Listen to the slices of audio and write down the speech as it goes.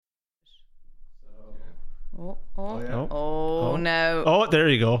No. Oh, there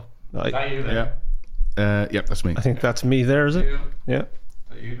you go. Is that you there? Yeah, that's me. I think that's me there, is it? Yeah. Is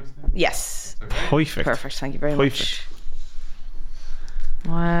that you, Justine? Yes. Perfect. Perfect. Thank you very Perfect. much.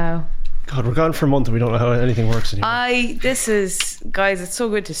 Wow. God, we're gone for a month and we don't know how anything works anymore. Guys, it's so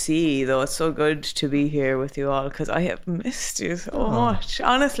good to see, though. It's so good to be here with you all because I have missed you so much.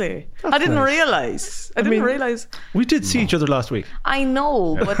 Honestly, I didn't realize. I didn't realize. We did see each other last week. I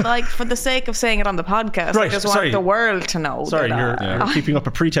know, but like for the sake of saying it on the podcast, I just want the world to know. Sorry, you're keeping up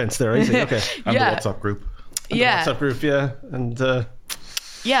a pretense there. I see. Okay. And the WhatsApp group. WhatsApp group, yeah, and.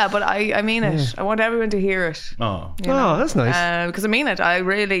 Yeah, but I mean it. I want everyone to hear it. Oh, that's nice. Because I mean it. I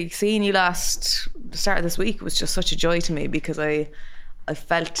really seeing you the start of this week was just such a joy to me because I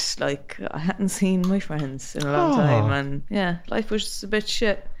felt like I hadn't seen my friends in a long time, and yeah, life was just a bit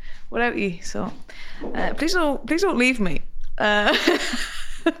shit without you. So please don't leave me.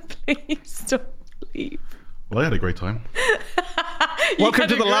 Please don't leave. well, I had a great time. Welcome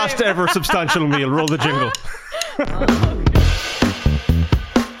to the last ever substantial meal. Roll the jingle.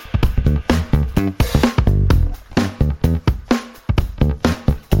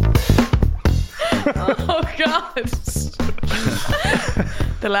 Oh God.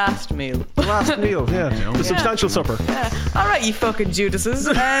 The last meal. The last meal, yeah. The substantial supper. Yeah. All right, you fucking Judases.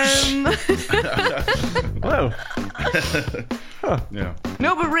 Wow. Yeah.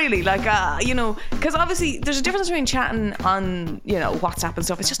 No, but really, like, because obviously there's a difference between chatting on, WhatsApp and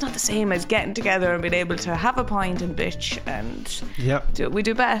stuff. It's just not the same as getting together and being able to have a pint and bitch and do what we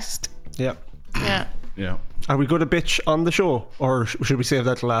do best. Yeah. Yeah. Yeah. Are we going to bitch on the show, or should we save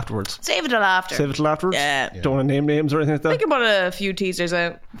that till afterwards? Save it till after. Save it till afterwards? Yeah. Don't want to name names or anything like that? We can put a few teasers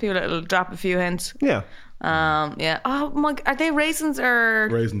out. Drop a few hints. Yeah. Yeah. Oh my, are they raisins or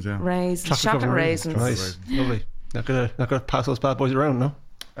Raisins, yeah. raisins? Chocolate raisins. Nice. Lovely. Not gonna pass those bad boys around, no?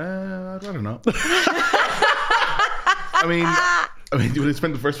 I'd rather not. I mean, you would have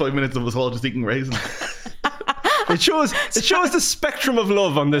spent the first 5 minutes of us all just eating raisins. It shows the spectrum of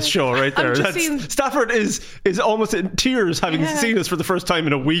love on this show right there. Stafford is almost in tears having seen us for the first time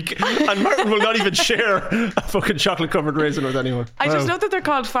in a week, and Martin will not even share a fucking chocolate covered raisin with anyone. I just know that they're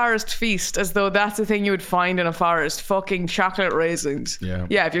called Forest Feast, as though that's the thing you would find in a forest. Fucking chocolate raisins. Yeah.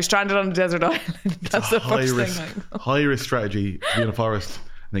 Yeah, if you're stranded on a desert island, that's the first thing I know. High risk strategy to be in a forest.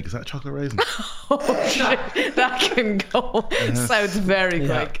 I think, is that a chocolate raisin? Oh shit, that can go south very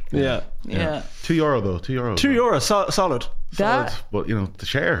quick. Yeah. €2 though. €2. €2, solid. That, But to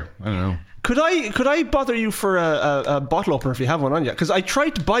share, I don't know. Could I bother you for a bottle opener if you have one on you? Because I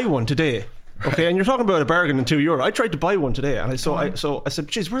tried to buy one today. Okay, and you're talking about a bargain in €2. I tried to buy one today, and I said,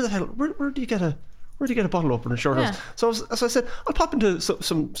 geez, where do you get a bottle opener? So I said, I'll pop into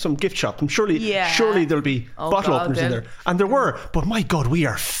some gift shop, and surely there'll be bottle openers in there. And there were, but my God, we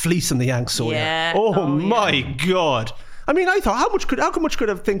are fleecing the Yanks. So yeah. My God. I mean, I thought, how much could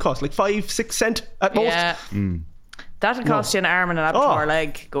a thing cost? Like 5-6 cents at most? Yeah. That'll cost you an arm and an abattoir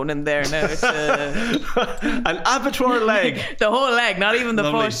leg going in there now. It's, an abattoir leg. The whole leg, not even the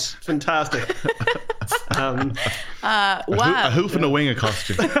Lovely. foot. Fantastic. Wow. A hoof and a wing of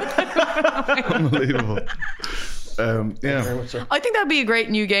costume. Unbelievable. Yeah. I think that'd be a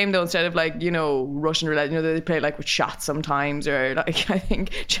great new game though, instead of Russian roulette. They play like with shots sometimes, or like I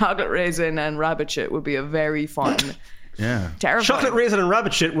think chocolate raisin and rabbit shit would be a very fun. Yeah. Terrifying. Chocolate raisin and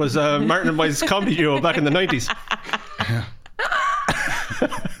rabbit shit was Martin and my comedy duo back in the 90s. Yeah.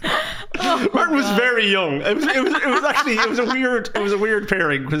 Martin was very young. It was a weird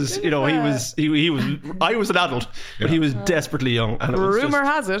pairing because I was an adult, but he was desperately young. And Rumor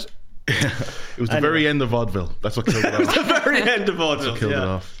has it. It was the very end of vaudeville. That's what killed it off. It was the very end of vaudeville. Killed it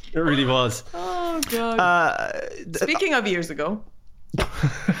off. It really was. Oh God. Speaking of years ago.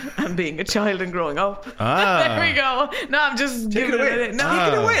 And being a child and growing up. There we go. No, I'm just giving it away. No,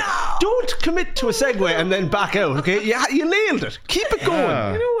 take it away. Don't commit to a segue and then back out. Okay, yeah, you nailed it. Keep it going.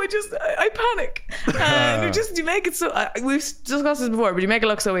 I panic. And you make it so. We've discussed this before, but you make it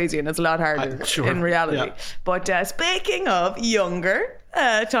look so easy, and it's a lot harder in reality. Yeah. But speaking of younger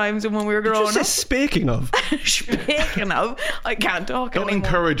times when we were growing up. Speaking of, I can't talk. Don't anymore.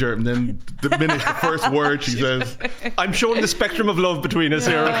 encourage her and then diminish the first word she says. I'm showing the spectrum of love between us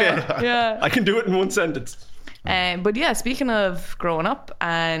here. Okay, yeah, I can do it in one sentence. But yeah, speaking of growing up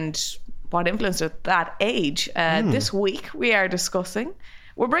and what influenced at that age, this week we're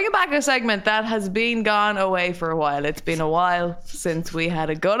bringing back a segment that has been gone away for a while. It's been a while since we had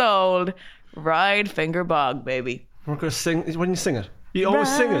a good old Ride Finger Bog, baby. We're going to sing. When you sing it. You always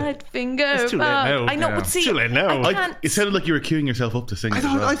sing it. Right finger It's too late bug. now. I know, Yeah. but see, Too late now. I can't. It sounded like you were queuing yourself up to sing.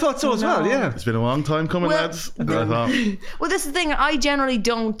 I thought so as well. Yeah. It's been a long time coming, Well, lads. And I thought, Well, this is the thing. I generally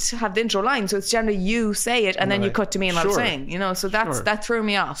don't have the intro line, so it's generally you say it and then you Right. cut to me and I'll Sure. sing. You know, so Sure. that threw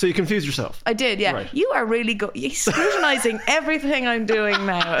me off. So you confused yourself. I did, yeah. Right. You are really good. You're scrutinising everything I'm doing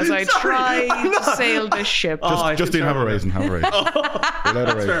now as I Sorry, try I'm to not. sail this ship. I Justine, feel have a sorry. raisin. Have a raisin. You're allowed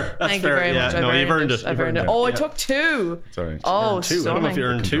a raisin. That's Thank fair. you very Yeah. much. No, you've earned it. I've You've earned it. earned Oh, I Yeah. took 2. Sorry. Oh, Two. I don't know if you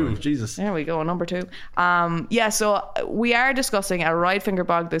earned 2. Jesus. There we go, number 2. Yeah, so we are discussing a right finger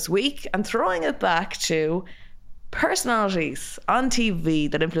bog this week and throwing it back to personalities on TV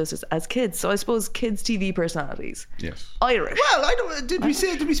that influenced us as kids. So I suppose kids' TV personalities. Yes. Irish. Well, I don't. Did we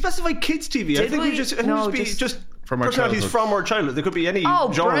specify kids TV? I Did think we? we just No, just just from our personalities childhood. from our childhood. They could be any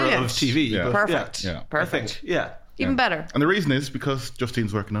Oh, genre brilliant. of TV. Yeah. but Perfect. Yeah. I Perfect. think. Yeah. Even better. And the reason is because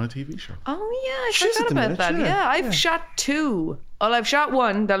Justine's working on a TV show. Oh yeah, I She's at forgot the about minute, that. yeah. Yeah, I've shot 2. Well, I've shot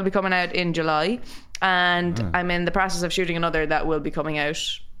 1 that'll be coming out in July, and I'm in the process of shooting another that will be coming out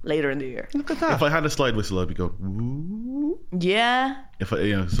later in the year. Look at that. If I had a slide whistle, I'd be going, ooh. Yeah, If I,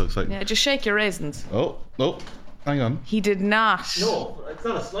 so it's like, yeah. Just shake your raisins. oh, hang on. He did not. No, it's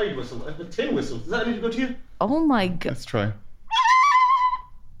not a slide whistle. It's a tin whistle. Does that need to go to you? Oh my god. Let's try.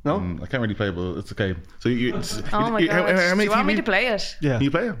 No. I can't really play, but it's okay. So Oh my you, god. how Do many you want me TV to play it? Yeah. Can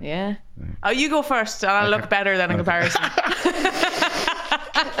you play it? Yeah. Oh, you go first, and I'll look better than in comparison.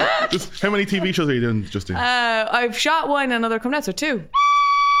 Just, how many TV shows are you doing, Justine? I've shot 1 and another coming out, so 2.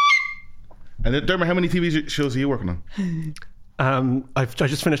 And then, Dermot, how many TV shows are you working on? I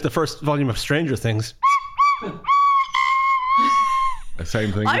just finished the first volume of Stranger Things. The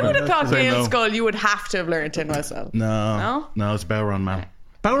same thing. I isn't would it? have thought Same, Gail no. Skull you would have to have learned in myself. No, it's Bowron Man.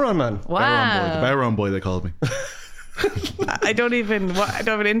 Bowron Man. Bowron boy, the Wow. Bowron boy they called me. I don't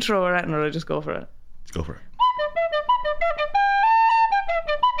have an intro or anything, or I just go for it. Let's go for it.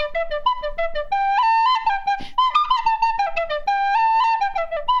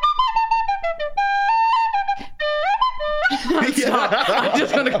 I'm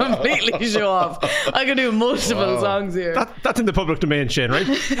just going to completely show off. I can do multiple songs here. That's in the public domain, Shane, right?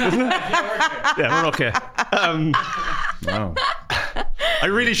 Isn't it? Yeah, we're okay. Wow. I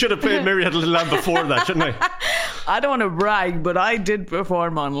really should have played Mary Had a Little Lamb before that, shouldn't I? I don't want to brag, but I did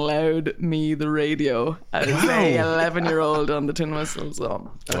perform on Loud Me the Radio as a 11-year-old on the Tin Whistle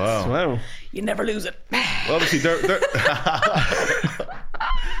song. Wow. Wow. You never lose it. Well, obviously,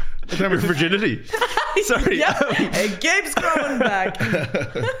 With virginity. Sorry. Yeah, it keeps growing back.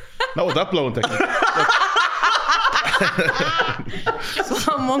 not with that blowing technique.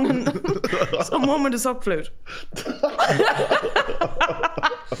 Some woman to suck flute.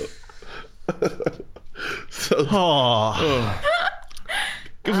 Oh.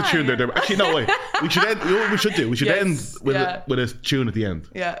 Give us a tune there, Dermot. Actually, no, wait. We should end. You know what we should do? We should Yes, end with, yeah. with a tune at the end.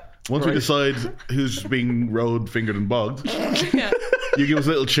 Yeah. Once we decide who's being rode, fingered, and bogged, Yeah. you give us a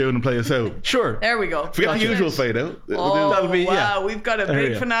little tune and play us out. Sure. There we go. Forget the usual fade out. Oh, That'll be- wow, yeah. we've got a There big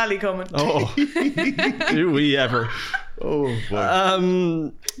you go. finale coming. Oh. Do we ever? Oh,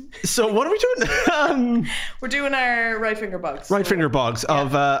 boy. So what are we doing? We're doing our right finger box. Right finger bogs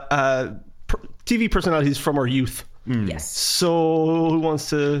of TV personalities from our youth. Yes. So who wants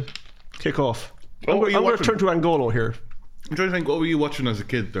to kick off? Oh, I'm what are you going to watching? turn to Angolo here. I'm trying to think, what were you watching as a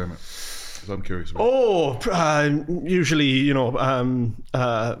kid, Dermot? Because I'm curious about Usually, you know,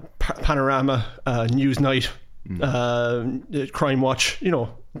 Panorama, Newsnight, Crime Watch, you know,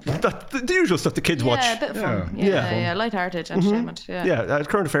 the usual stuff the kids watch. Yeah, a bit of fun. Yeah. Yeah, Yeah. light-hearted entertainment. Yeah. Yeah,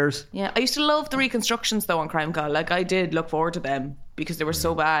 current affairs. Yeah, I used to love the reconstructions though on Crime Call. Like I did look forward to them because they were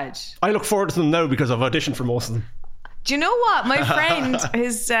so bad. I look forward to them now because I've auditioned for most of them. Do you know what? My friend,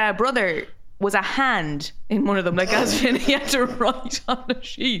 his brother was a hand in one of them. Like as in he had to write on a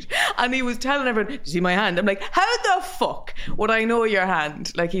sheet, and he was telling everyone, "Do you see my hand?" I'm like, "How the fuck would I know your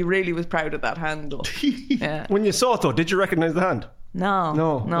hand?" Like he really was proud of that hand though. Yeah. When you saw it though, did you recognise the hand? No,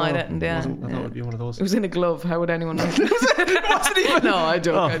 I didn't. It Yeah, wasn't- I thought it would be one of those. it was in a glove. How would anyone know? It wasn't even. No, I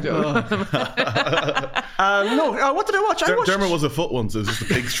joke. What did I watch? I watched. Dermot was a foot once. It was just a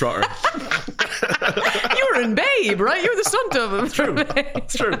pig's trotter. You were in Babe, right? You were the stunt of him. True.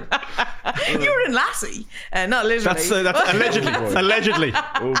 It's true. You were in Lassie. Not literally. That's allegedly. Allegedly.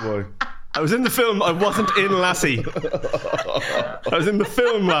 Oh, boy. I was in the film. I wasn't in Lassie. I was in the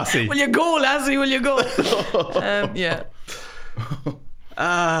film Lassie. Will you go, Lassie? Will you go? Yeah.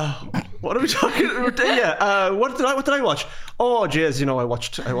 What are we talking about? Yeah. What did I watch? Oh, jeez, you know, I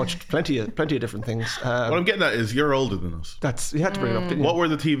watched plenty of different things. What I'm getting at is you're older than us. That's, you had to bring it up, didn't you? What were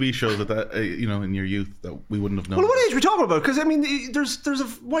the TV shows that you know, in your youth that we wouldn't have known? Well, what age are we talking about? Because I mean, there's a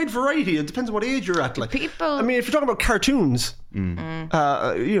wide variety. It depends on what age you're at. Like, People. I mean, if you're talking about cartoons, you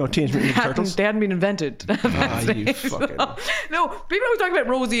know, Teenage Mutant Ninja Turtles. They hadn't been invented. You fucking. No, people always talking about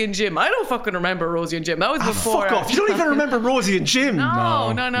Rosie and Jim. I don't fucking remember Rosie and Jim. That was before. Fuck off! You don't even remember Rosie and Jim.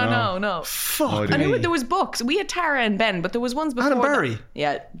 No. Fuck. I knew there was books. We had Tara and Ben, but there was ones before. Anne and Barry.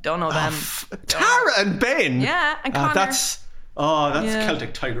 Yeah, don't know them. Tara and Ben. Yeah, and Connor. That's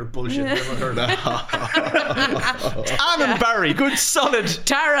Celtic Tiger bullshit. Never heard that. Anne and Barry, good solid.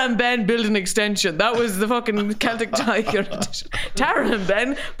 Tara and Ben build an extension. That was the fucking Celtic Tiger. Tara and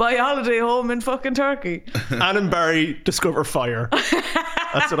Ben buy a holiday home in fucking Turkey. Anne and Barry discover fire.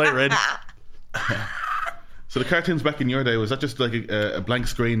 That's what I read. So the cartoons back in your day, was that just like a blank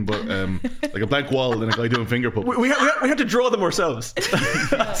screen, but like a blank wall and a guy doing finger puppets? We had to draw them ourselves.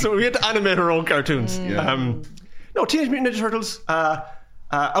 So we had to animate our own cartoons. No, Teenage Mutant Ninja Turtles.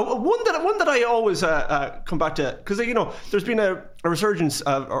 One that I always come back to, because you know, there's been a resurgence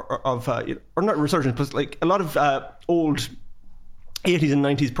of or not a resurgence, but like a lot of old 80s and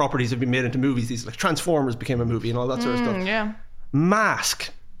 90s properties have been made into movies. These, like, Transformers became a movie and all that sort of stuff. Yeah. Mask.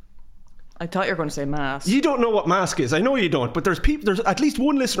 I thought you were going to say Mask. You don't know what Mask is. I know you don't, but there's at least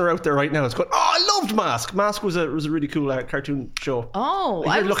one listener out there right now that's going, oh, I loved Mask. Mask was a really cool cartoon show. Oh,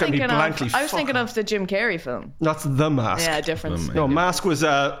 I was thinking of the Jim Carrey film. That's The Mask. Yeah, difference. No, Mask was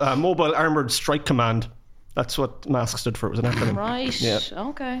a Mobile Armoured Strike Command. That's what Mask stood for. It was an acronym. Right. Yeah.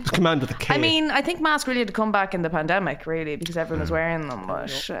 Okay. It was command with a K. I mean, I think Mask really had to come back in the pandemic, really, because everyone was wearing them.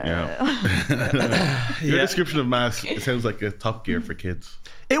 But your description of Mask, it sounds like a Top Gear for kids.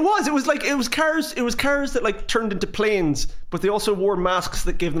 It was cars that like turned into planes, but they also wore masks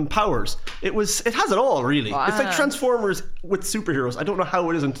that gave them powers. It has it all, really. Wow. It's like Transformers with superheroes. I don't know how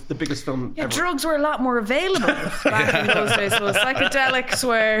it isn't the biggest film ever. Drugs were a lot more available back in those days, so psychedelics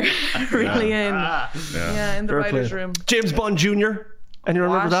were really in the writer's room. James Bond Jr. And you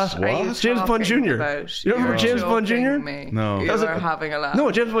remember that? What? James Bond Jr. You remember James Bond Jr.? No. You were having a laugh. No,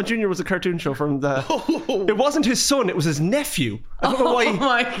 James Bond Jr. was a cartoon show from the... It wasn't his son, it was his nephew. I don't know why.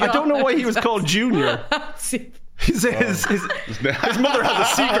 I don't know why he was called Junior. His mother has a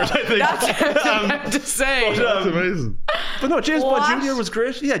secret, I think. That's hard to say. That's amazing. But no, James Bond Jr. was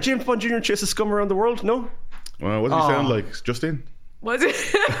great. Yeah, James Bond Jr. chases scum around the world. No? What does he sound like? Justine? Was it?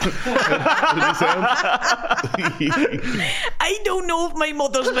 What did he sound? I don't know if my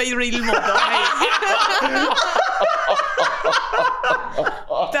mother's my real mother.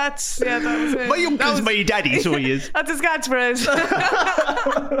 That was it. My uncle's my daddy, so he is. That's his catchphrase.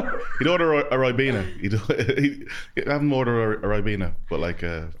 He'd order a Ribena. He'd have him order a Ribena, but like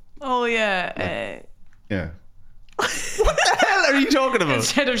oh yeah. Yeah. What the hell are you talking about?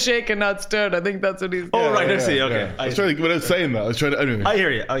 Instead of shaken, not stirred. I think that's what he's. Oh right, I see. Okay. I was trying to, without saying that, I was trying to. Anyway. I hear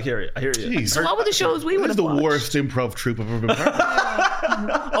you. Jeez. So what were the shows we would have This is the watched? worst improv troupe I've ever been part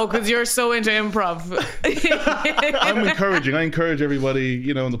of. Oh, because you're so into improv. I encourage everybody,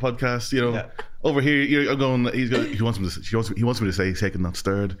 you know, on the podcast, you know, over here, you're going. He wants me to say shaken, not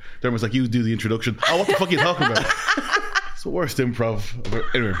stirred. Dermot's like, you do the introduction. Oh, what the fuck are you talking about? It's the worst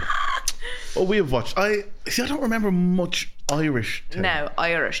improv. Anyway. Oh, we have watched. I don't remember much Irish. No,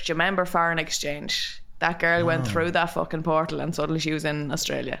 Irish. Do you remember Foreign Exchange? That girl went through that fucking portal and suddenly she was in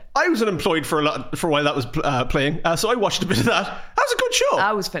Australia. I was unemployed for a while that was playing, so I watched a bit of that. That was a good show.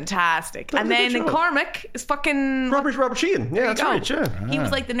 That was fantastic. And then in Cormac is fucking Robert Sheehan. Yeah, that's right. Yeah, he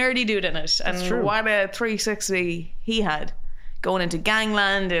was like the nerdy dude in it, and what a 360 he had, going into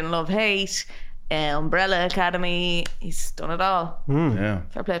Gangland and Love Hate. Umbrella Academy. He's done it all. Yeah,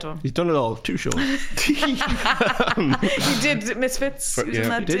 fair play to him. He's done it all. 2 shows. He did Misfits. He was in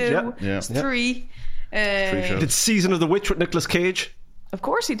that too. Yeah. 3. 3 shows. Did Season of the Witch with Nicolas Cage. Of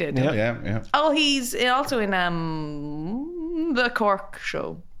course he did. Yeah. Oh, he's also in the Cork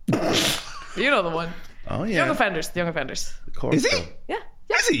show. You know the one. Oh yeah. Young Offenders. The Young Offenders. Cork is he? show. Yeah.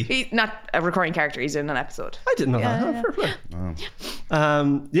 Is he? He's not a recurring character. He's in an episode. I didn't know that. Oh, fair play.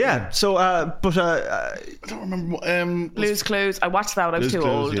 So, I don't remember. Blue's Clues. I watched that. I was too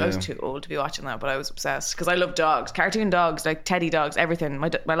old. Yeah. I was too old to be watching that, but I was obsessed because I love dogs, cartoon dogs, like teddy dogs, everything.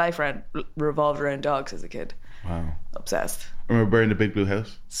 My life revolved around dogs as a kid. Wow. Obsessed. Remember Burning the Big Blue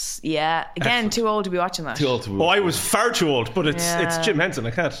House? Yeah. Again, too old to be watching that. Too old to. I was far too old, but it's Jim Henson.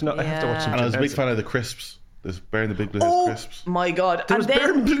 I have to watch some. And I was a big fan of the Crisps. There's Bear in the Big Blue House crisps. My God. There was And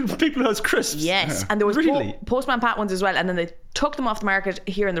then- Bear and Big Blue House crisps. Yes, and there was Really? Postman Pat ones as well, and then they took them off the market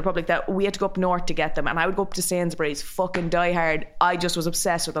here in the Republic that we had to go up north to get them, and I would go up to Sainsbury's, fucking die hard. I just was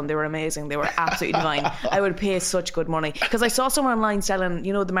obsessed with them. They were amazing. They were absolutely divine. I would pay such good money because I saw someone online selling,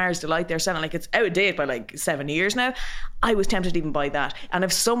 you know, the Mars Delight. They're selling like it's out of date by like 7 years now. I was tempted to even buy that, and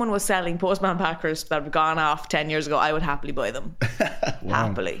if someone was selling Postman Pat crisps that had gone off 10 years ago, I would happily buy them.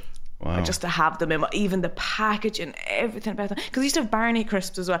 Happily. Wow. Just to have them in even the package and everything about them, because I used to have Barney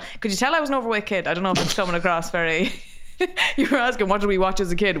crisps as well. Could you tell I was an overweight kid? I don't know if it's coming across very you were asking what did we watch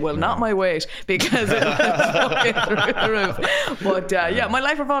as a kid. Well, not my weight, because it was fucking through the roof. But yeah, my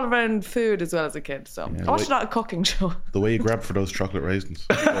life revolved around food as well as a kid, so I watched a lot of cooking show. The way you grab for those chocolate raisins.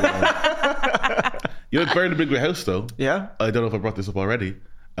 You know, Bear in the Big Blue House though. Yeah. I don't know if I brought this up already.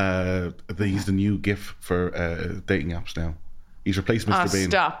 They used a new GIF for dating apps now. He's replaced Mr. Bean.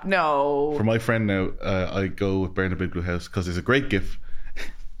 Stop, no. For my friend now, I go with Bear in the Big Blue House because there's a great GIF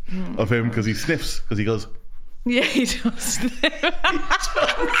of him because he sniffs, because he goes, Yeah, he does.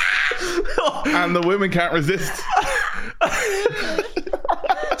 and the women can't resist.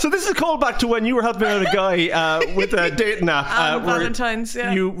 So this is a callback to when you were helping out a guy with a dating app. Where Valentine's,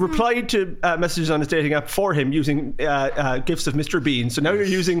 yeah. You replied to messages on his dating app for him using gifs of Mr. Bean. So now you're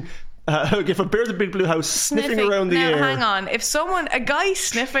using a gif of Bear in the Big Blue House sniffing around the now, air. hang on. If a guy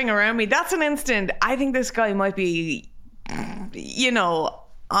sniffing around me, that's an instant. I think this guy might be, you know,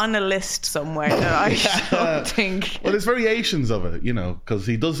 on a list somewhere that I don't think. Well, there's variations of it, you know, because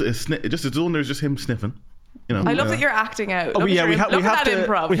he does a sniff. Just his own. There's just him sniffing. You know, I love that you're acting out. Oh, yeah, we have to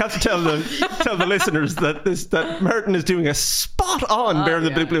improv. we have to tell the listeners that Martin is doing a spot on Bear in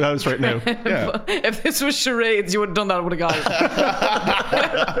the Big Blue House right now. Yeah. If this was charades, you would have done that with a guy.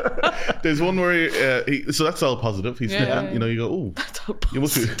 There's one where so that's all positive. He's sniffing. yeah. You know, you go, oh, That's all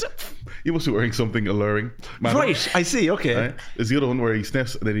you must be wearing something alluring. Man. Right, I see. Okay. Right? There's the other one where he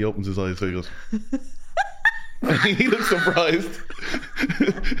sniffs and then he opens his eyes, so he goes. He looks surprised.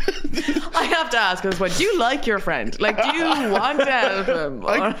 I have to ask at this point, do you like your friend? Like, do you want to help him?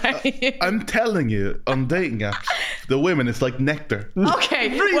 I'm telling you, on dating apps, the women, it's like nectar. Okay,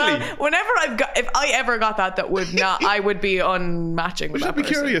 Really? well, whenever if I ever got that would not, I would be unmatching with Which that I'd be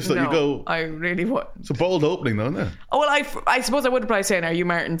person. curious that you No, go- I really would. It's a bold opening, though, isn't it? Oh, well, I suppose I would probably saying, are you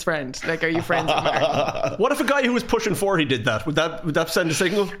Martin's friend? Like, are you friends with Martin? What if a guy who was pushing 40 did that? Would that send a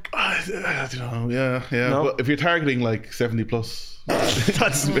signal? I don't know, yeah. No? But if you're targeting like 70 plus,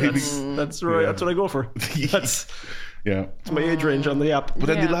 That's right. That's what I go for. That's yeah. my age range on the app. But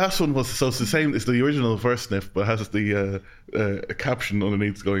then Yeah. the last one was, so it's the same, it's the original first sniff, but has the a caption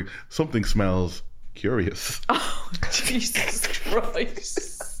underneath going, something smells curious. Oh, Jesus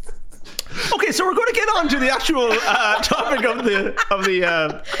Christ. Okay, so we're going to get on to the actual topic of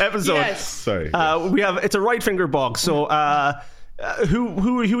the episode. Yes. Sorry. We have it's a right finger bog. So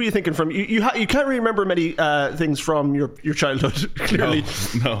who are you thinking from? You can't really remember many things from your childhood. Clearly,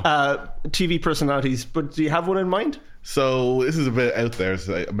 No. TV personalities. But do you have one in mind? So this is a bit out there. It's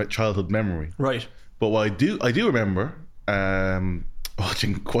a childhood memory. Right. But what I do remember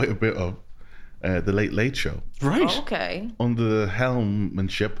watching quite a bit of the Late Late Show Right. Okay. under the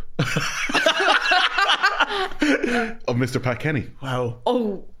helmmanship of Mr. Pat Kenny. Wow.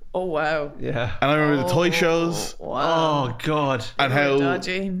 Oh, wow. Yeah. And I remember the toy shows Wow. Oh God. and how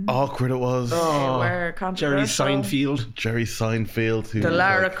dodgy. awkward it was. They were Jerry controversial. Seinfeld. Jerry Seinfeld, who The was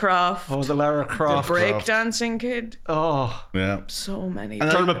Lara like- Croft. Oh, the Lara Croft. Breakdancing kid. Oh, yeah. So many.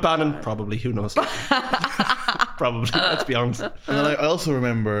 Dermot Bannon. Probably. Who knows? Probably. Let's be honest. And then I also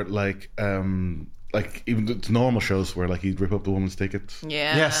remember like even the normal shows where like he'd rip up the woman's tickets.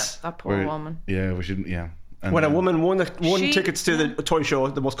 Yeah. Yes. That poor Where- woman. Yeah, we shouldn't. Yeah. And When a woman won She- tickets to the toy show,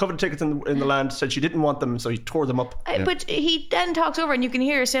 the most coveted tickets in the land, said she didn't want them, so he tore them up. But he then talks over, and you can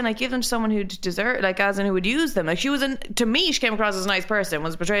hear her saying, like, give them to someone who deserve, like, as in who would use them. Like, she was, to me, she came across as a nice person,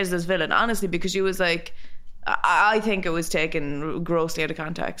 was portrayed as this villain, honestly, because she was like, I think it was taken grossly out of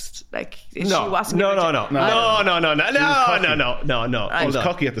context. Like, she wasn't. No. cocky. She was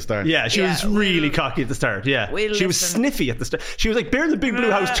cocky at the start. Yeah, she was really cocky at the start. Yeah, We'll she was listen. sniffy at the start. She was like Bear in the Big Blue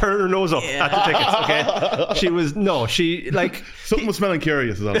House, turning her nose up at the tickets. Okay, she was Something was smelling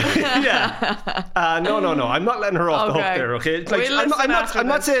curious. Is all. yeah. No. I'm not letting her off the hook Okay. there. Okay, like, We'll listen after I'm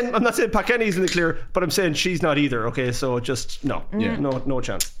not this. saying Pat Kenny's in the clear, but I'm saying she's not either. Okay, so just no, no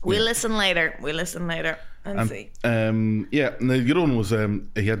chance. We'll listen later. And see. And the other one was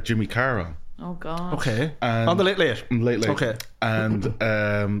he had Jimmy Carr on. Oh, God. Okay, And- on the Late. Late. Okay. And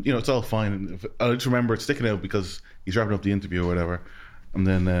it's all fine. I just remember it sticking out because he's wrapping up the interview or whatever, and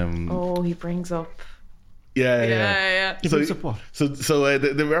then Oh, he brings up Yeah. He brings up what? So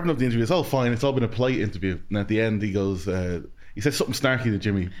they were wrapping up the interview. It's all fine. It's all been a polite interview. And at the end, he goes, he says something snarky to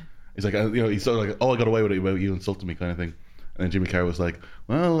Jimmy. He's like, he's sort of like, oh, I got away with it about you insulting me, kind of thing. And then Jimmy Carr was like,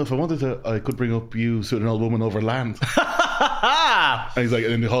 well, if I wanted to, I could bring up you suiting an old woman over land. And he's like,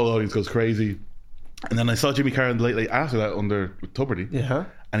 and then the whole audience goes crazy. And then I saw Jimmy Carr in the late after that under Tuberty. Yeah.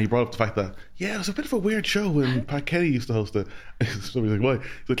 And he brought up the fact that, it was a bit of a weird show when Pat Kenny used to host it. Somebody's like, why?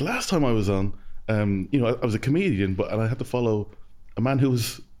 He's like, last time I was on, I was a comedian, and I had to follow a man who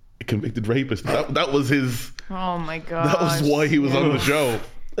was a convicted rapist. That was his... Oh my God. That was why he was on the show.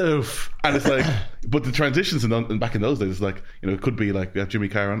 Oof. And it's like, but the transitions back in those days, it's like, it could be like we have Jimmy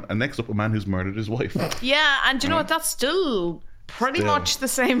Carr on, and next up a man who's murdered his wife. Yeah, and do you know what? That's still pretty much the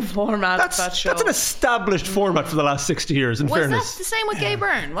same format of that show. That's an established format for the last 60 years, in fairness. Was that the same with Gay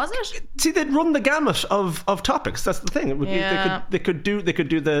Byrne, was it? See, they'd run the gamut of topics. That's the thing. It would be, they could do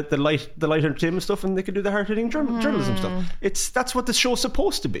the light entertainment stuff, and they could do the hard hitting journalism stuff. That's what the show's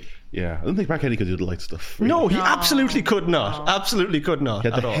supposed to be. Yeah, I don't think Pat Kenny could do the light stuff. Really. No, he absolutely could not. Absolutely could not.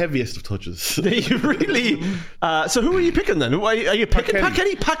 He had the heaviest of touches. They really. So who are you picking then? Are you picking Pat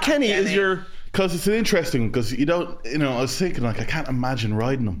Kenny? Pat Kenny is your. Because it's interesting, because you don't, I was thinking, like, I can't imagine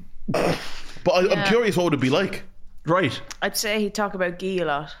riding him. But I'm curious what would it be like. Right. I'd say he'd talk about Guy a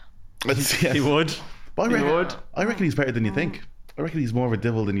lot. He would. But I reckon he's better than you think. I reckon he's more of a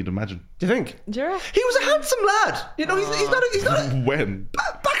devil than you'd imagine. Do you think? Do you? He was a handsome lad. He's not a When?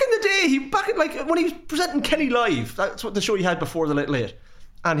 Back in the day, when he was presenting Kenny Live, that's what the show he had before the Late.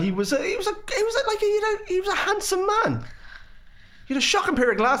 And he was a handsome man. He had a shocking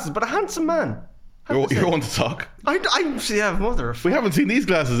pair of glasses, but a handsome man. You're one to talk. Mother. We haven't seen these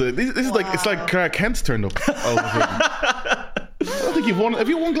glasses. This is like, it's like Clark Kent's turned up. I don't think you've won. Have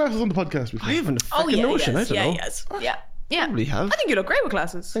you won glasses on the podcast before? I haven't a fucking notion. I don't know. Yes. Yeah. Probably have. I think you look great with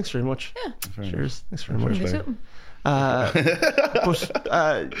glasses. Thanks very much. Yeah. Cheers. Thanks very much.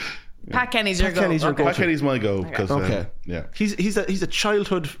 Pat Kenny's your go. Pat Kenny's my go. Okay. He's a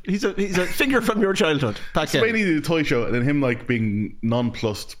childhood. He's a figure from your childhood. Pat Kenny. It's mainly the toy show, and then him like being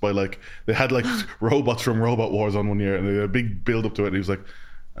nonplussed by like they had like robots from Robot Wars on one year, and they had a big build up to it. And he was like,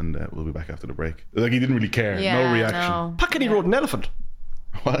 "And we'll be back after the break." Like he didn't really care. No reaction. No. Pat Kenny rode an elephant.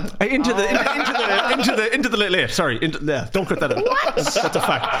 What? Into the Late. Sorry, don't cut that out. What? That's a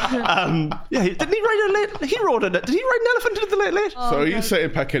fact. Didn't he ride did he ride an elephant into the Late? So are you saying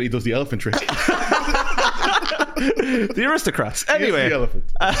Pat Kenny does the elephant trick? The aristocrats. Anyway, the elephant.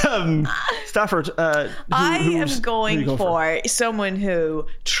 Stafford. I am going for someone who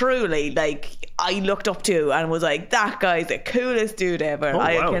truly, like, I looked up to and was like, that guy's the coolest dude ever.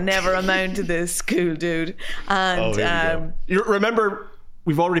 I can never amount to this cool dude. And you remember.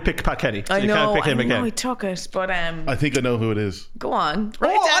 We've already picked Pat Kenny, so you can't pick him again. I know he took it, but I think I know who it is. Go on,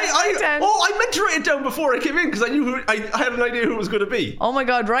 write it down. I meant to write it down before I came in because I knew I had an idea who it was going to be. Oh my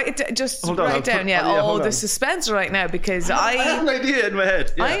God, write it just write it down. The suspense right now because I have an idea in my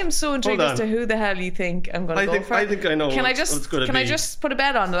head. Yeah. I am so intrigued as to who the hell you think I'm going to go for. I think I know. Can I just put a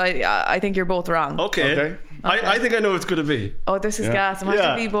bet on that? I think you're both wrong. Okay. I think I know who it's going to be. Oh, this is gas.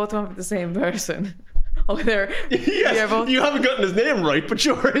 Imagine we both went for the same person. Oh, there. Yes, both, you haven't gotten his name right, but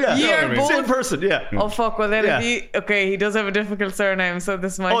sure, yeah. You're both, same person, yeah. Oh, fuck. Well, then he does have a difficult surname, so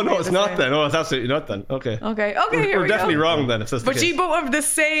this might. Oh no, it's not then. Oh, it's absolutely not then. Okay. We're definitely wrong then. If that's the case. But you both have the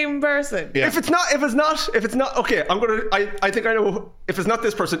same person. Yeah. If it's not. Okay, I'm gonna. I think I know. If it's not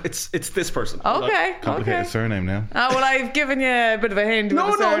this person, it's this person. Okay. Complicated surname now. Well, I've given you a bit of a hint. No.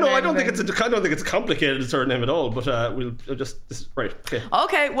 I don't think it's a complicated surname at all. But we'll just right. Okay.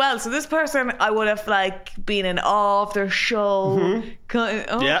 Okay. Well, so this person I would have been in awe of their show.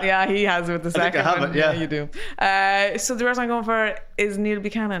 Yeah, he has it with the second one. I think I have it. Yeah, you do. So the person I'm going for is Neil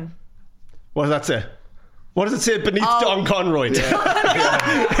Buchanan. What does that say? What does it say beneath Don Conroy? Yeah.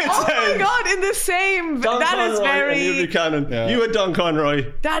 Oh my God, in the same. Don that Conroy is very. And Neil Buchanan. Yeah. You had Don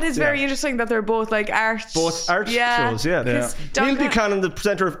Conroy. That is very interesting that they're both like art. Both art shows, Neil Buchanan, the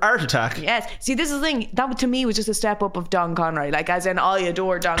presenter of Arse Attack. Yes. See, this is the thing. That to me was just a step up of Don Conroy. Like, as in, I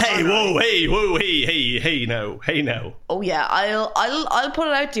adore Don Conroy. Hey now. Oh yeah, I'll put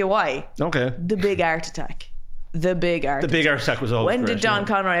it out to you. Why? Okay. The Big Arse Attack. The Big Arse Attack was always When great, did Don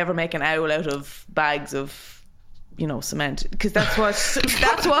Conroy ever make an owl out of bags of, cement? Because that's what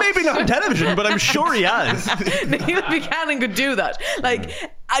maybe not on television, but I'm sure he has. Neil Buchanan could do that.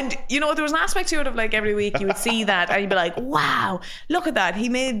 And there was an aspect to it of like every week you would see that and you'd be like, wow, look at that. He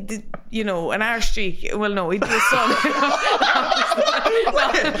made an arse cheek. Well, no, he'd do a song.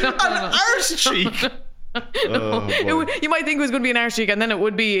 An arse cheek. You might think it was going to be an arse cheek, and then it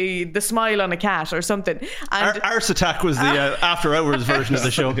would be the smile on a cat or something. And Arse Attack was the after hours version of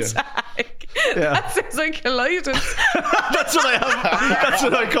the show. Yeah. That sounds like colitis. That's what I have. That's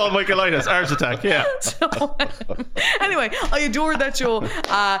what I call my colitis. Arse Attack. Yeah. So, anyway, I adored that show.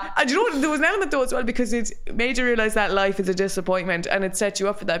 And you know what? There was an element though as well, because it made you realise that life is a disappointment, and it set you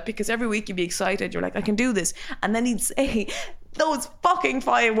up for that, because every week you'd be excited. You're like, I can do this. And then he'd say those fucking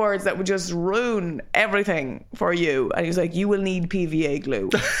 5 words that would just ruin everything for you. And he was like, you will need PVA glue.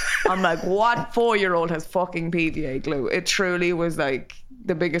 I'm like, what 4-year-old has fucking PVA glue? It truly was like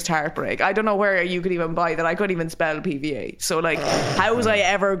the biggest heartbreak. I don't know where you could even buy that. I couldn't even spell PVA. So like, how was I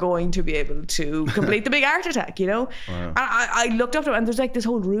ever going to be able to complete the big art attack, you know? Wow. And I looked up to him, and there's like this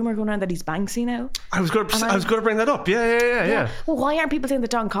whole rumour going around that he's Banksy now. I was going to bring that up. Yeah. Well, why aren't people saying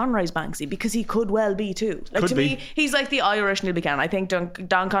that Don Conroy's Banksy? Because he could well be too. Like, Could to be. me, he's like the Irish Neil Buchanan. I think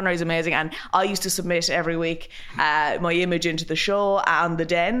Don Conroy's amazing, and I used to submit every week my image into the show and the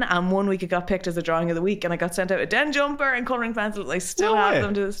Den, and one week it got picked as the drawing of the week, and I got sent out a Den jumper and colouring pencils. I still No have way.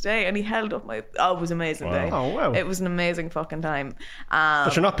 them to this day, and he held up my... Oh, it was an amazing day. Oh, wow. It was an amazing fucking time.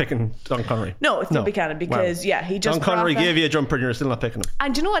 But you're not picking Don Connery. No, it's Neil Buchanan, because, Wow. he just... Don Connery brought that- gave you a jumper and you're still not picking him.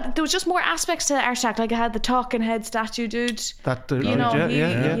 And do you know what? There was just more aspects to Arse Attack. Like, I had the talking head statue dude. That dude, You know, he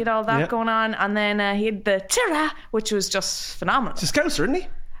yeah. had all that Yeah. going on. And then he had the Tira, which was just phenomenal. He's a Scouser, isn't he?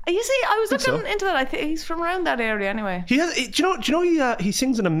 You see, I was so. looking into that. I think he's from around that area anyway. He has. Do you know he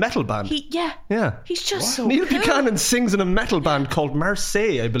sings in a metal band? Yeah. He's just so Neil cool. Buchanan sings in a metal band called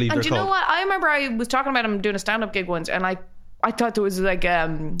Marseille, I believe And they're do you know called. what? I remember I was talking about him doing a stand-up gig once, and I thought there was like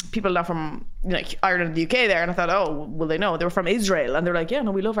people not from like Ireland and the UK there, and I thought, oh, well, they know. They were from Israel, and they're like, yeah, no,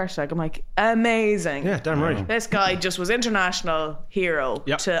 we love Arse Attack. I'm like, amazing. Yeah, damn right. This guy just was international hero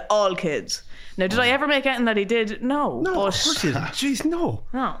Yep. to all kids. Now, did I ever make anything that he did? No. No, but of course he didn't. Jeez, no.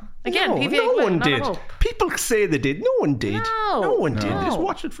 No. Again, no, PVA no glue, one not a did. hope. People say they did. No one did. No. one did. No. Just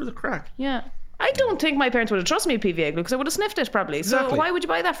watch it for the crack. Yeah. I don't think my parents would have trusted me with PVA glue, because I would have sniffed it probably. Exactly. So why would you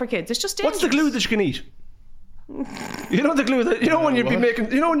buy that for kids? It's just dangerous. What's the glue that you can eat? You know the glue that when you'd be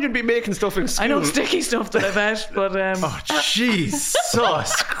making. You know when you'd be making stuff in school. I know sticky stuff that I bet, but Oh Jesus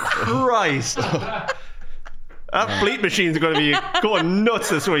Christ! That bleep machine's going to be going nuts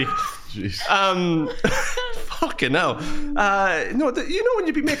this week. Jeez. Fucking hell. No, you know when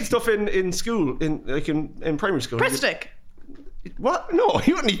you'd be making stuff in school, in primary school. Pritt stick. What? No,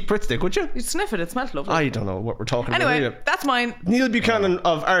 you wouldn't eat Pritt stick, would you? You'd sniff it. It smelled lovely. I don't know what we're talking Anyway, about. that's mine. Neil Buchanan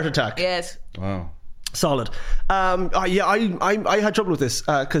of Art Attack. Yes. Wow. Solid. I had trouble with this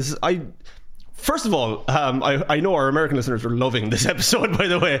because first of all, I know our American listeners are loving this episode, by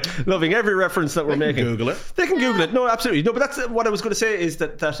the way, loving every reference that we're making. Google it. They can Google it. No, absolutely. No, but that's what I was going to say is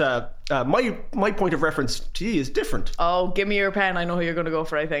that my point of reference to you is different. Oh, give me your pen. I know who you're going to go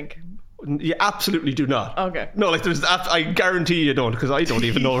for, I think. You absolutely do not. Okay. No, like I guarantee you don't, because I don't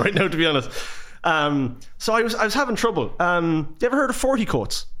even know right now, to be honest. So I was having trouble. You ever heard of 40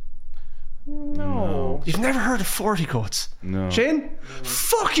 coats? No. You've never heard of 40 coats? No. Shane?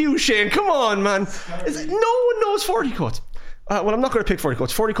 Fuck you, Shane. Come on, man. No one knows 40 coats. Well, I'm not going to pick 40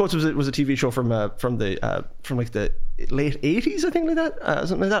 coats. 40 coats was a TV show from like the late 80s, I think, like that.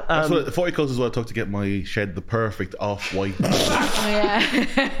 Something like that. So 40 coats is what it took to get my shed the perfect off-white. Yeah.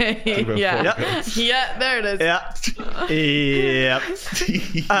 Yeah. Yeah, there it is. Yeah.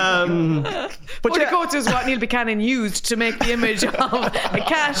 But 40 coats is what Neil Buchanan used to make the image of a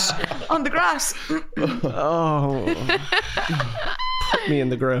cat on the grass. Oh. Put me in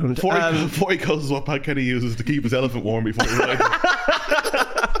the ground. 40 coats is what Pat Kenny uses to keep his elephant warm before he rides.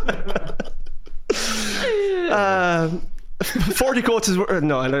 40 coats is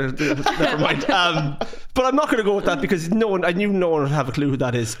no, never mind. But I'm not going to go with that because I knew no one would have a clue who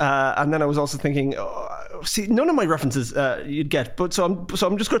that is. And then I was also thinking, see, none of my references you'd get. But so I'm just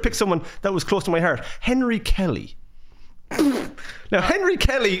going to pick someone that was close to my heart. Henry Kelly. Now, Henry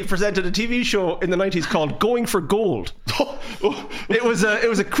Kelly presented a TV show in the 90s called Going for Gold. It was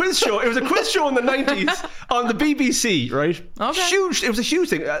a quiz show. It was a quiz show in the 90s on the BBC, right? Okay. Huge. It was a huge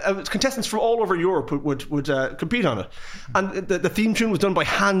thing. Contestants from all over Europe would compete on it. And the theme tune was done by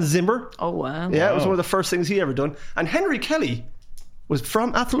Hans Zimmer. Oh, wow. Yeah, it was one of the first things he ever done. And Henry Kelly was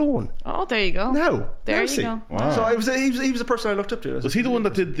from Athlone. Oh, there you go. Now, There you see. go. Wow. So he was a person I looked up to. Was he the one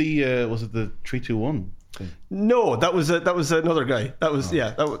that did the, was it the 3-2-1 thing? No, that was another guy. That was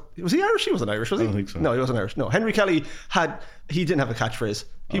was he Irish? He wasn't Irish, was he? I don't think so. No, he wasn't Irish. No, Henry Kelly didn't have a catchphrase.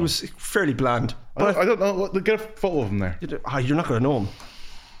 He was fairly bland. But I don't know. Get a photo of him there. you're not going to know him.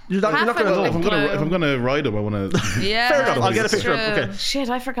 You're not going to know Half him. a If I'm gonna ride him, I want to. Yeah, Fair enough. I'll get a that's picture of him. true. Okay. Shit,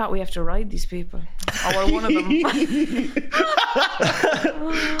 I forgot we have to ride these people. Oh, well, one of them.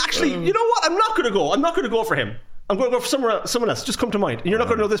 Actually, you know what? I'm not going to go for him. I'm going to go for someone else. Just come to mind. And you're not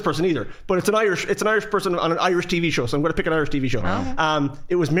going to know this person either. But it's an Irish person on an Irish TV show. So I'm going to pick an Irish TV show.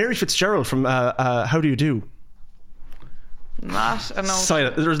 It was Mary Fitzgerald from How Do You Do? Not a no.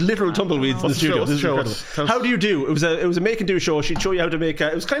 Silent. There's literal tumbleweeds in the studio. This is incredible. How Do You Do? It was a make and do show. She'd show you how to make.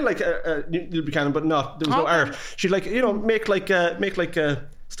 It was kind of like Neil Buchanan, but not. There was no art. She'd make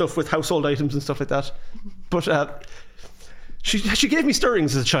stuff with household items and stuff like that. But she gave me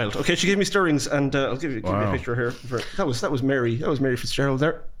stirrings as a child. Okay, she gave me stirrings, and I'll give you a picture here. That was Mary Fitzgerald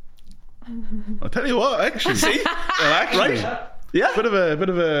there. I'll tell you what, actually, see, Right? Yeah, bit of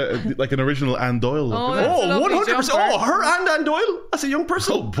a like an original Anne Doyle look. Oh, isn't it? that's a lovely 100%. jumper. Oh, her and Anne Doyle as a young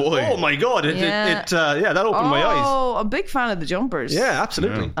person. Oh, boy. Oh my God. Yeah. That opened my eyes. Oh, a big fan of the jumpers. Yeah,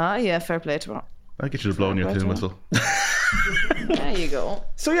 absolutely. Yeah, fair play to her. I get you to blow in your tin whistle. There you go.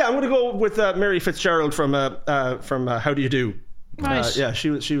 So yeah, I'm going to go with Mary Fitzgerald from How Do You Do? Right. Yeah, she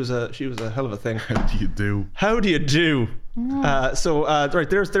was a hell of a thing. How do you do? How do you do? Right,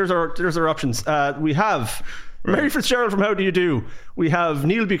 there's our options. We have Mary Fitzgerald from How Do You Do? We have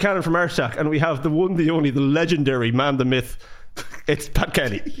Neil Buchanan from Arse Attack, and we have the one, the only, the legendary man, the myth. It's Pat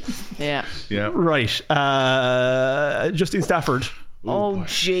Kenny. Yeah. Yeah. Right. Justine Stafford. Oh,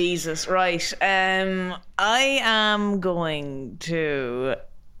 Jesus. Right. I am going. Who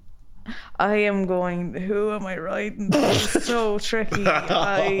am I writing? It's so tricky.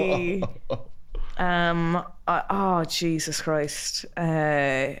 Oh, Jesus Christ.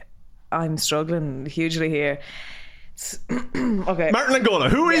 I'm struggling hugely here. Okay. Martin Angola,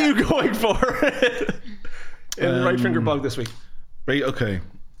 who are you going for in the right finger bog this week? Right, okay.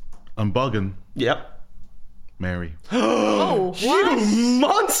 I'm bogging Yep. Mary. Oh, You what?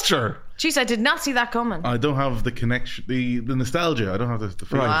 monster! Jeez, I did not see that coming. I don't have the connection, the nostalgia. I don't have the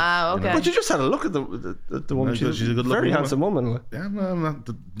feeling. Wow, okay. But you just had a look at the woman. She's a good-looking very woman. handsome woman. Yeah, I'm not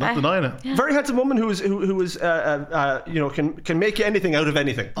denying it. Very handsome woman who is can make you anything out of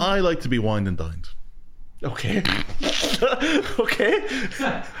anything. I like to be wined and dined. Okay. Okay.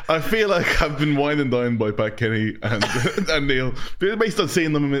 I feel like I've been wined and dined by Pat Kenny and Neil based on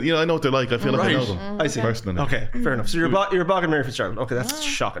seeing them. I know what they're like. I feel like I know them. I see. Personally. Okay, fair enough. So you're bogging Mary Fitzgerald. Okay, that's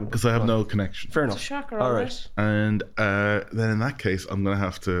shocking. Because I have no connection. Fair enough. Shocker, All all right. right. And then in that case, I'm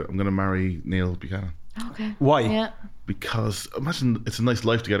gonna marry Neil Buchanan. Okay. Why? Yeah. Because imagine it's a nice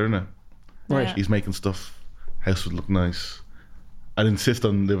life together, isn't it? Right. Yeah. He's making stuff. House would look nice. I'd insist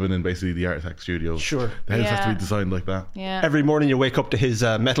on living in basically the Arse Attack studio. Sure. The house has to Yeah. be designed like that. Yeah. Every morning you wake up to his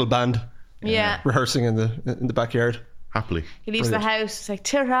metal band Yeah. rehearsing in the backyard. Happily. He leaves Brilliant. the house. It's like,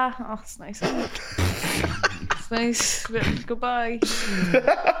 Tira. Oh, it's nice. It's nice. Goodbye.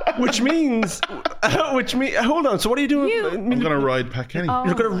 Which means, hold on. So what are you doing? I'm gonna ride Pat Kenny. Oh.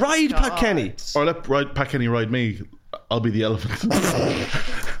 You're going to ride Pat God. Kenny. Or let Pat Kenny ride me. I'll be the elephant.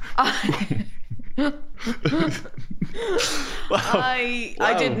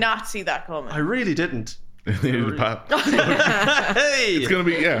 I did not see that coming. I really didn't. Pat. Hey. It's gonna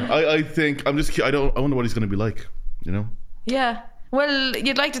be I think I wonder what he's gonna be like. You know. Yeah. Well,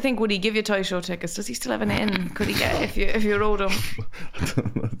 you'd like to think, would he give you toy show tickets? Does he still have an in? Could he get if you rode him?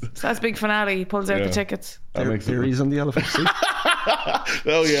 So that's big finale. He pulls out Yeah. the tickets. That makes There it. he is on the elephant. See?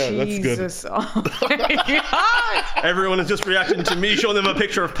 Oh yeah, that's good. Jesus. Oh my God. Everyone is just reacting to me showing them a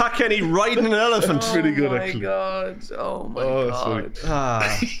picture of Pat Kenny riding an elephant. Pretty good, Oh my actually. God. Oh my Oh, that's God.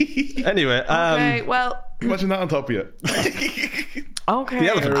 funny. Anyway, Okay. Well. Imagine that on top of you. Okay. The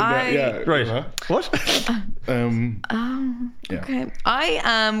elephant. Yeah. right. Uh-huh. What? Yeah. Okay. I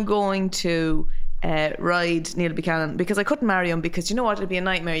am going to ride Neil Buchanan because I couldn't marry him because you know what? It'd be a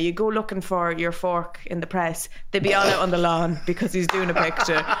nightmare. You go looking for your fork in the press. They'd be all out on the lawn because he's doing a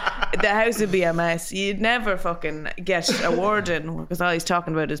picture. The house would be a mess. You'd never fucking get a word in because all he's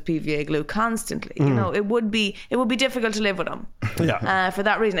talking about is PVA glue constantly. You know, it would be difficult to live with him. Yeah. For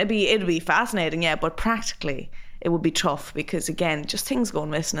that reason, it'd be fascinating, yeah, but practically it would be tough because again, just things going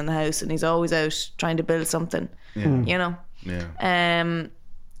missing in the house, and he's always out trying to build something. You know. Yeah.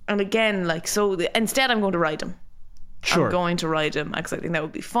 And again, like instead, I'm going to ride him. Sure. I'm going to ride him because I think that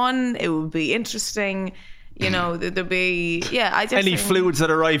would be fun. It would be interesting. You know, there'd be I just Any think fluids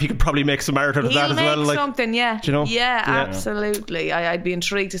that arrive, he could probably make some art out of he'll that as make well. Like, something, yeah. do you know? Yeah, Yeah. absolutely. I'd be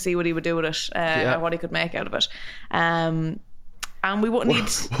intrigued to see what he would do with it, or what he could make out of it. And we wouldn't need.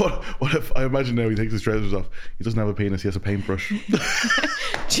 What if I imagine now he takes his trousers off? He doesn't have a penis. He has a paintbrush.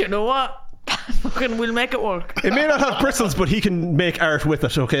 Do you know what? fucking we'll make it work. It may not have bristles, but he can make art with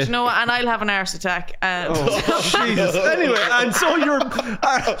it, okay? You know what? And I'll have an arse attack. And Jesus. Anyway, and so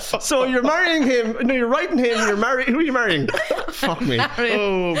you're marrying him. No, you're writing him. You're marrying. Who are you marrying? Fuck me.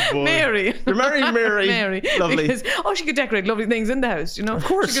 Oh boy. Mary. You're marrying Mary. Mary. Lovely. Because, she could decorate lovely things in the house, you know? Of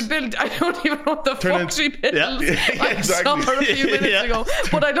course. She could build, I don't even know what the fuck she builds. Yeah. I saw her a few minutes ago.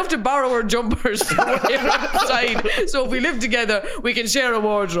 But I'd love to borrow her jumpers to wear outside. So if we live together, we can share a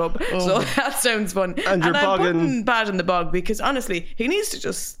wardrobe. So that sounds fun. And you're I'm bogging... putting Pat in the bog because honestly, he needs to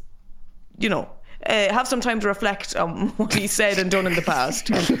just, have some time to reflect on what he said and done in the past.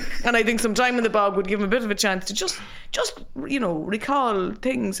 And I think some time in the bog would give him a bit of a chance to just recall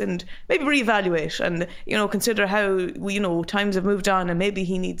things and maybe reevaluate and, consider how, times have moved on and maybe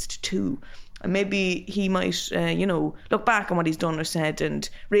he needs to too. And maybe he might, look back on what he's done or said and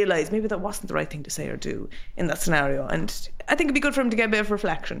realise maybe that wasn't the right thing to say or do in that scenario. And I think it'd be good for him to get a bit of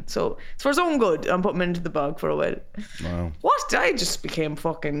reflection. So it's for his own good. I'm putting him into the bog for a while. Wow. What? I just became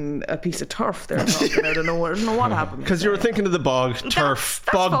fucking a piece of turf there talking out of nowhere. I don't know what happened. Because you were thinking of the bog, turf,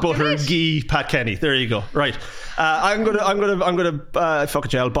 that's bog fucking butter, it. ghee, Pat Kenny. There you go. Right. I'm gonna fuck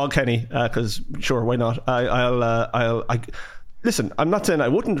it, I'll bog Kenny. Because sure, why not? Listen, I'm not saying I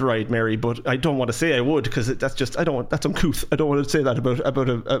wouldn't ride Mary, but I don't want to say I would because that's uncouth. I don't want to say that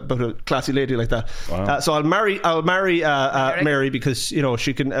about a classy lady like that. Wow. So I'll marry Mary because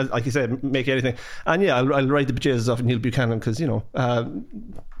she can, like you said, make anything. And yeah, I'll ride the bejesus off Neil Buchanan because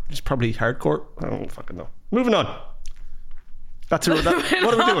it's probably hardcore. I don't fucking know. Moving on. What are we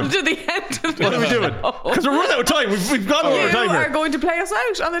doing? To the end of the What are we doing? Because we're running out of time. We've gone over time You here. are going to play us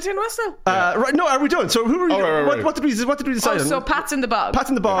out on the tin whistle. Right? No, are we doing? So who are we? Right. What did we decide on? So Pat's in the bog. Pat's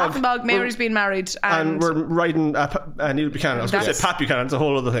in the bog. Pat's in the bog. Mary's been married, and we're riding Neil Buchanan. I was going to say Pat Buchanan. It's a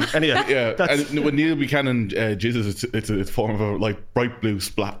whole other thing. Anyway, Yeah, and when Neil Buchanan jizzes, it's a form of a bright blue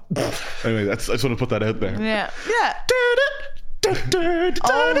splat. Anyway, I just want to put that out there. Yeah.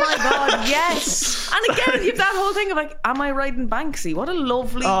 Oh my god, yes. And again, you've that whole thing of am I riding Banksy? What a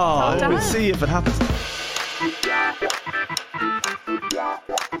lovely thought to we'll have. see if it happens.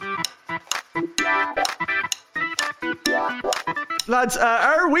 Lads,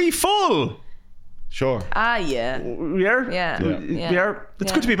 are we full? Sure. Yeah. We are? Yeah. We are.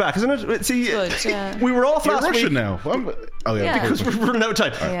 It's good to be back, isn't it? See, Good, yeah. we were off You're last Russian week. now. Yeah. Because we're running out of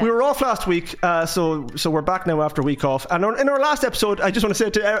time. Yeah. We were off last week, so we're back now after a week off. And in our last episode, I just want to say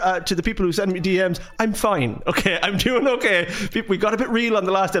to the people who send me DMs, I'm fine. Okay, I'm doing okay. We got a bit real on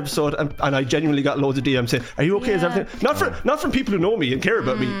the last episode, and I genuinely got loads of DMs saying, "Are you okay? Is everything?" Not from people who know me and care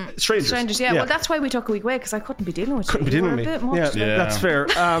about me, strangers. Yeah. Well, that's why we took a week away because I couldn't be dealing with you. Couldn't be dealing with You me. were a bit much. Yeah, that's fair.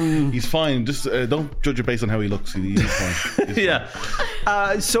 He's fine. Just don't judge it based on how he looks. He's fine. He's Yeah.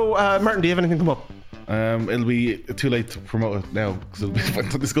 So, Martin, do you have anything come up? It'll be too late to promote it now because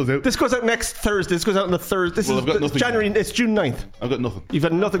this goes out. This goes out next Thursday. This goes out on the Thursday. This I've got is nothing. January. It's June 9th. I've got nothing. You've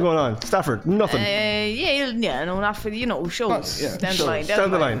had nothing going on. Stafford, nothing. No, not for shows. Yeah, Down So, the line.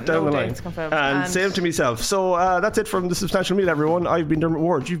 down the line. Dates confirmed. And same to myself. So that's it from the Substantial Meal, everyone. I've been Dermot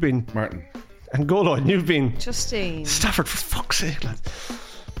Ward. You've been Martin. and Goloid. You've been Justine. Stafford. For fuck's sake, lads.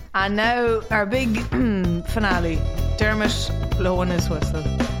 And now our big finale. Dermot blowing his whistle.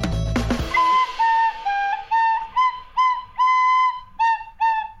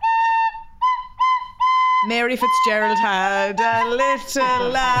 Mary Fitzgerald had a little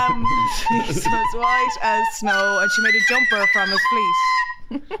lamb. He was white as snow, and she made a jumper from his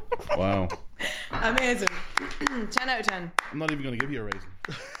fleece. Wow. Amazing. 10 out of 10. I'm not even going to give you a rating.